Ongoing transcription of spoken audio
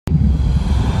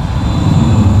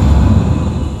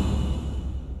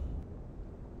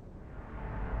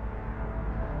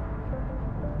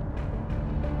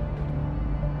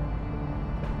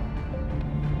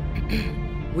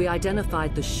We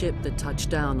identified the ship that touched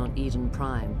down on Eden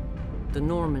Prime. The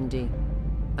Normandy,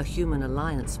 a human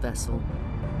alliance vessel.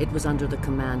 It was under the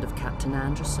command of Captain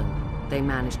Anderson. They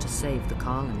managed to save the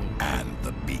colony. And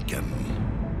the beacon.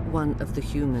 One of the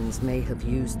humans may have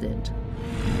used it.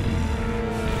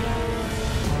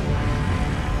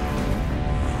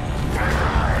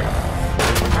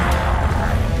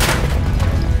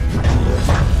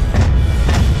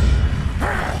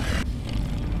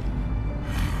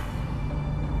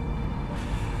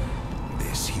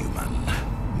 This human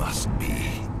must be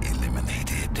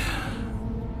eliminated.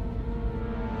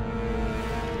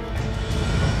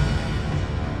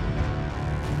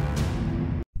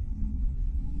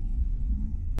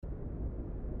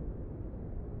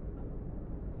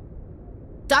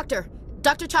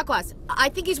 Dr. Chakwas, I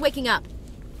think he's waking up.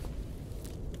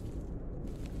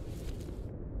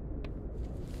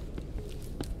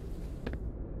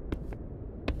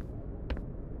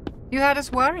 You had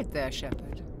us worried there,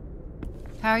 Shepard.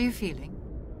 How are you feeling?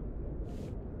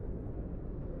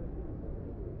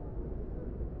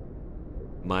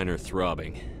 Minor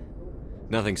throbbing.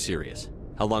 Nothing serious.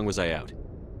 How long was I out?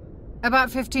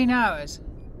 About 15 hours.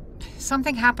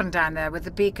 Something happened down there with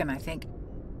the beacon, I think.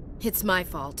 It's my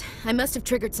fault. I must have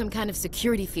triggered some kind of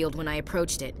security field when I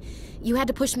approached it. You had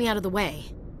to push me out of the way.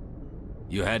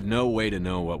 You had no way to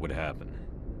know what would happen.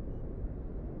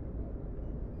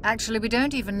 Actually, we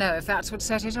don't even know if that's what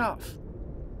set it off.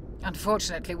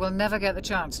 Unfortunately, we'll never get the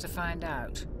chance to find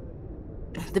out.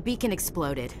 The beacon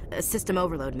exploded. A system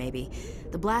overload, maybe.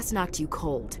 The blast knocked you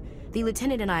cold. The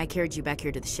lieutenant and I carried you back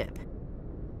here to the ship.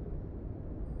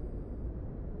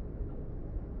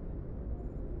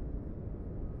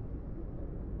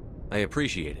 I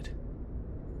appreciate it.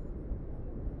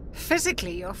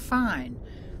 Physically, you're fine.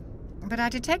 But I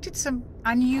detected some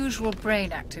unusual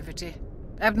brain activity.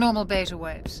 Abnormal beta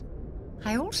waves.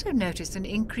 I also noticed an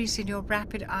increase in your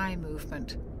rapid eye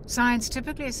movement. Signs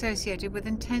typically associated with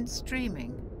intense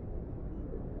dreaming.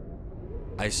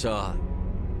 I saw...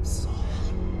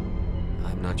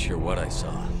 I'm not sure what I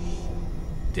saw.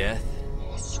 Death?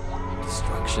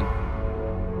 Destruction?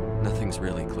 Nothing's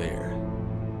really clear.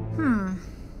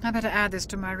 I better add this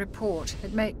to my report.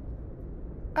 It may...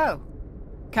 Oh,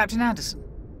 Captain Anderson.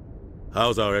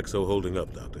 How's our XO holding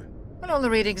up, Doctor? Well, all the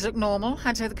readings look normal.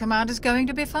 I'd say the commander's going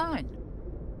to be fine.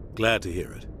 Glad to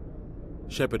hear it.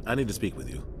 Shepard, I need to speak with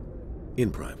you.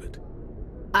 In private.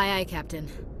 Aye, aye, Captain.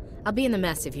 I'll be in the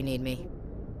mess if you need me.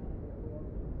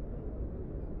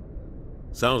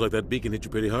 Sounds like that beacon hit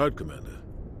you pretty hard, Commander.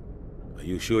 Are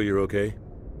you sure you're okay?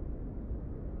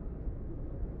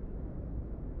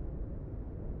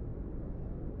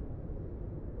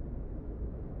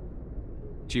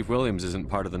 Chief Williams isn't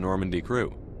part of the Normandy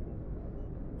crew.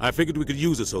 I figured we could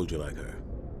use a soldier like her.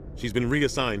 She's been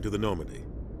reassigned to the Normandy.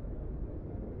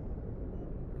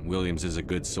 Williams is a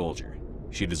good soldier.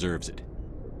 She deserves it.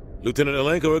 Lieutenant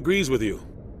Alenko agrees with you.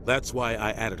 That's why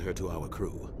I added her to our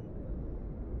crew.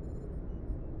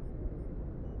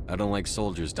 I don't like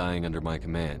soldiers dying under my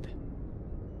command.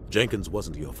 Jenkins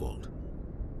wasn't your fault.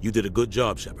 You did a good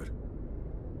job, Shepard.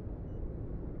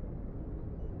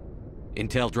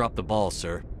 Intel dropped the ball,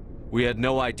 sir. We had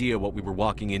no idea what we were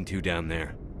walking into down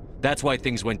there. That's why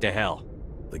things went to hell.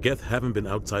 The Geth haven't been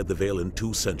outside the Veil in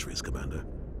 2 centuries, Commander.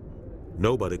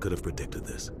 Nobody could have predicted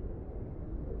this.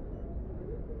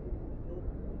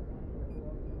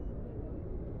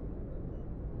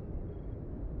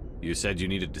 You said you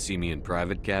needed to see me in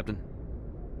private, Captain?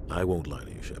 I won't lie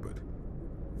to you, Shepard.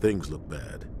 Things look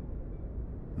bad.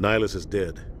 Nihilus is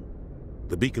dead.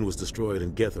 The beacon was destroyed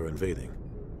and Geth are invading.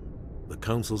 The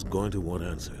Council's going to want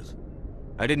answers.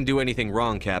 I didn't do anything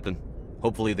wrong, Captain.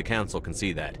 Hopefully the Council can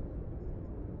see that.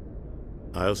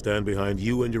 I'll stand behind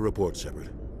you and your report, Shepard.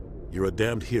 You're a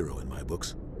damned hero in my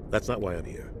books. That's not why I'm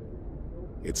here.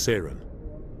 It's Saren,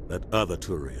 that other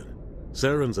Turian.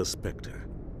 Saren's a Spectre,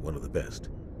 one of the best.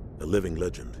 A living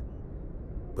legend.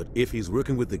 But if he's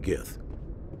working with the Geth,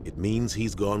 it means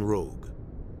he's gone rogue.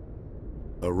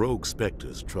 A rogue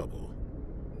Spectre's trouble.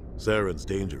 Saren's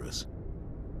dangerous,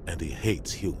 and he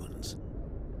hates humans.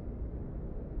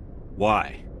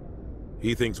 Why?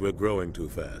 He thinks we're growing too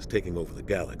fast, taking over the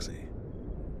galaxy.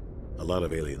 A lot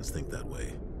of aliens think that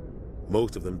way.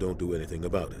 Most of them don't do anything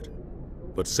about it.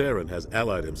 But Saren has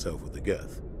allied himself with the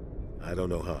Geth. I don't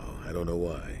know how, I don't know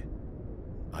why.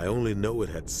 I only know it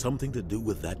had something to do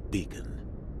with that beacon.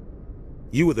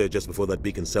 You were there just before that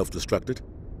beacon self-destructed.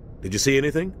 Did you see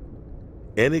anything?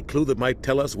 Any clue that might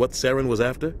tell us what Saren was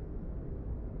after?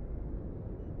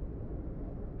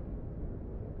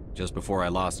 Just before I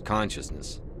lost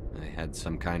consciousness, I had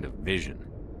some kind of vision.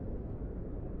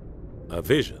 A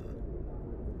vision?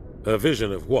 A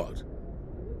vision of what?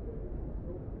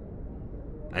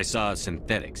 I saw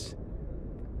synthetics.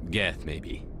 Geth,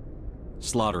 maybe.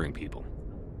 Slaughtering people.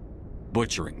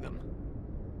 Butchering them.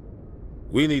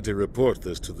 We need to report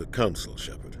this to the Council,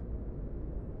 Shepard.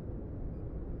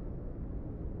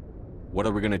 What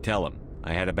are we gonna tell them?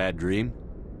 I had a bad dream?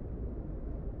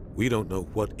 We don't know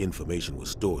what information was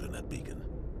stored in that beacon.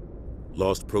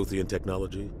 Lost Prothean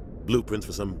technology? Blueprints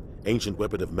for some ancient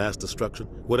weapon of mass destruction?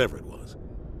 Whatever it was.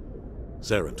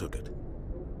 Saren took it.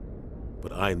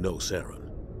 But I know Saren.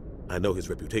 I know his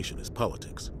reputation is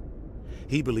politics.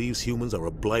 He believes humans are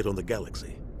a blight on the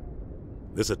galaxy.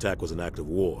 This attack was an act of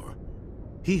war.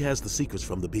 He has the secrets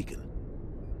from the beacon.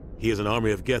 He has an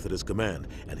army of Geth at his command,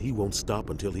 and he won't stop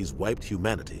until he's wiped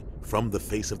humanity from the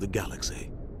face of the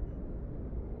galaxy.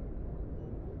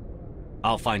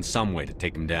 I'll find some way to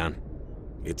take him down.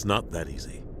 It's not that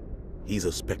easy. He's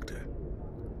a Spectre.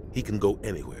 He can go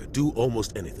anywhere, do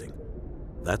almost anything.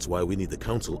 That's why we need the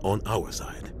Council on our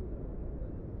side.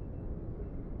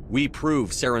 We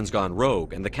prove Saren's gone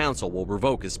rogue, and the Council will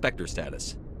revoke his Spectre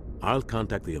status. I'll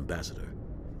contact the Ambassador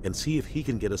and see if he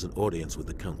can get us an audience with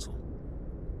the Council.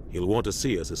 He'll want to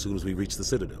see us as soon as we reach the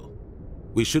Citadel.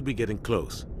 We should be getting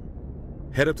close.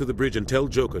 Head up to the bridge and tell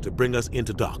Joker to bring us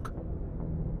into dock.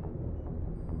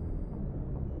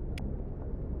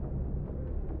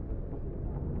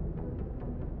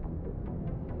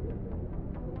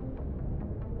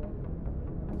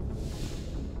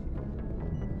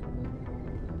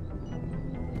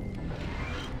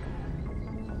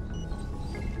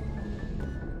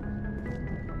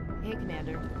 Hey,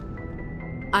 Commander.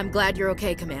 I'm glad you're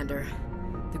okay, Commander.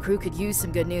 The crew could use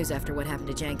some good news after what happened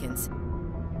to Jenkins.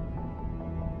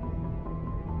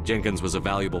 Jenkins was a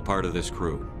valuable part of this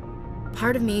crew.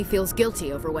 Part of me feels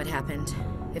guilty over what happened.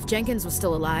 If Jenkins was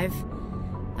still alive,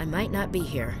 I might not be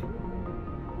here.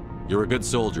 You're a good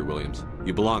soldier, Williams.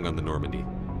 You belong on the Normandy.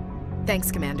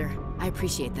 Thanks, Commander. I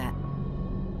appreciate that.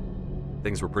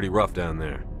 Things were pretty rough down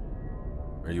there.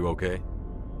 Are you okay?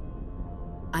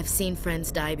 I've seen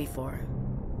friends die before.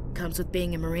 Comes with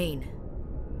being a Marine.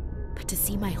 But to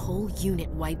see my whole unit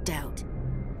wiped out,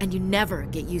 and you never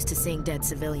get used to seeing dead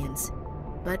civilians.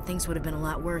 But things would have been a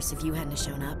lot worse if you hadn't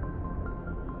shown up.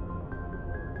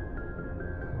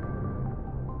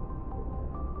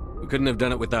 We couldn't have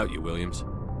done it without you, Williams.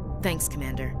 Thanks,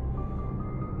 Commander.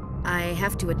 I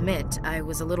have to admit, I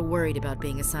was a little worried about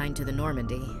being assigned to the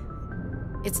Normandy.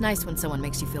 It's nice when someone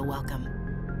makes you feel welcome.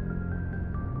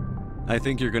 I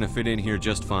think you're gonna fit in here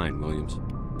just fine, Williams.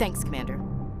 Thanks, Commander.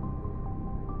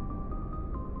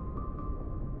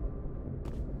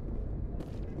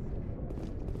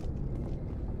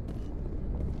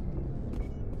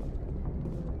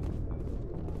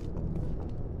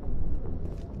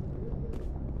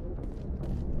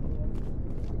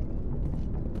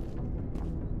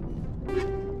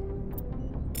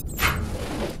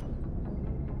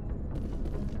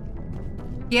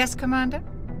 Yes, Commander?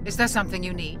 Is there something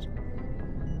you need?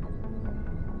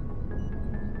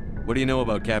 What do you know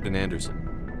about Captain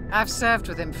Anderson? I've served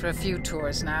with him for a few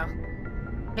tours now.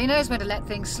 He knows when to let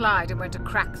things slide and when to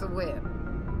crack the whip.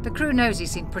 The crew knows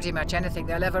he's seen pretty much anything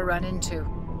they'll ever run into.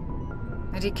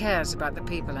 And he cares about the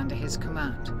people under his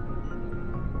command.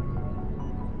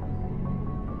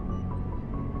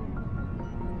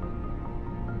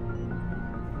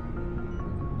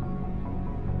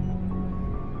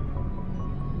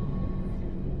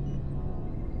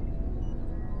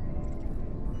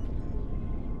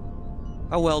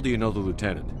 How well do you know the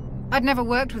Lieutenant? I'd never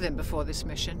worked with him before this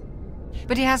mission.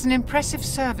 But he has an impressive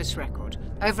service record,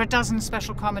 over a dozen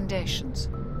special commendations.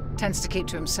 Tends to keep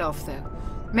to himself, though.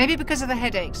 Maybe because of the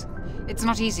headaches. It's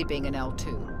not easy being an L2.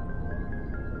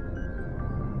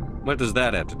 What does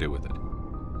that have to do with it?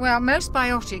 Well, most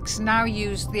biotics now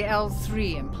use the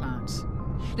L3 implants.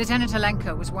 Lieutenant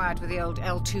Alenko was wired with the old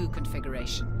L2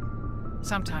 configuration.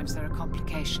 Sometimes there are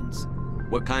complications.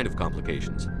 What kind of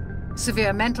complications?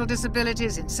 Severe mental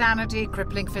disabilities, insanity,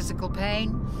 crippling physical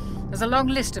pain. There's a long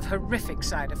list of horrific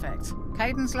side effects.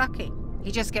 Caden's lucky.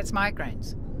 He just gets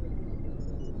migraines.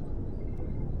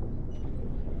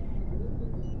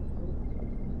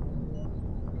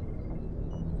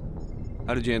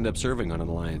 How did you end up serving on an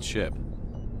Alliance ship?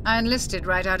 I enlisted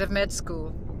right out of med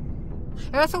school.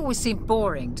 Earth always seemed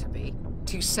boring to me.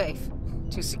 Too safe,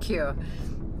 too secure.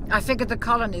 I figured the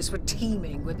colonies were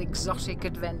teeming with exotic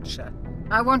adventure.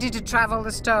 I wanted to travel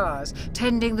the stars,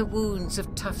 tending the wounds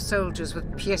of tough soldiers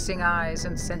with piercing eyes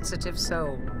and sensitive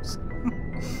souls.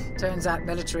 Turns out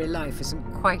military life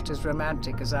isn't quite as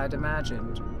romantic as I'd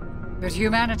imagined. But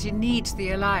humanity needs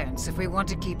the Alliance if we want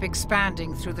to keep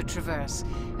expanding through the Traverse,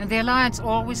 and the Alliance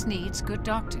always needs good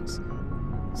doctors.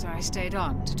 so I stayed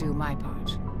on to do my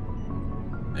part.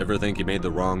 Ever think you made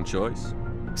the wrong choice?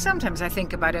 Sometimes I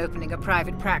think about opening a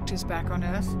private practice back on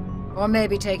Earth, or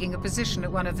maybe taking a position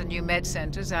at one of the new med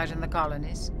centers out in the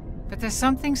colonies. But there's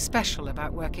something special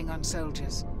about working on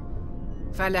soldiers.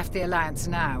 If I left the Alliance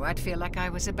now, I'd feel like I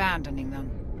was abandoning them.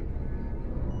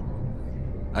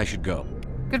 I should go.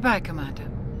 Goodbye,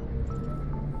 Commander.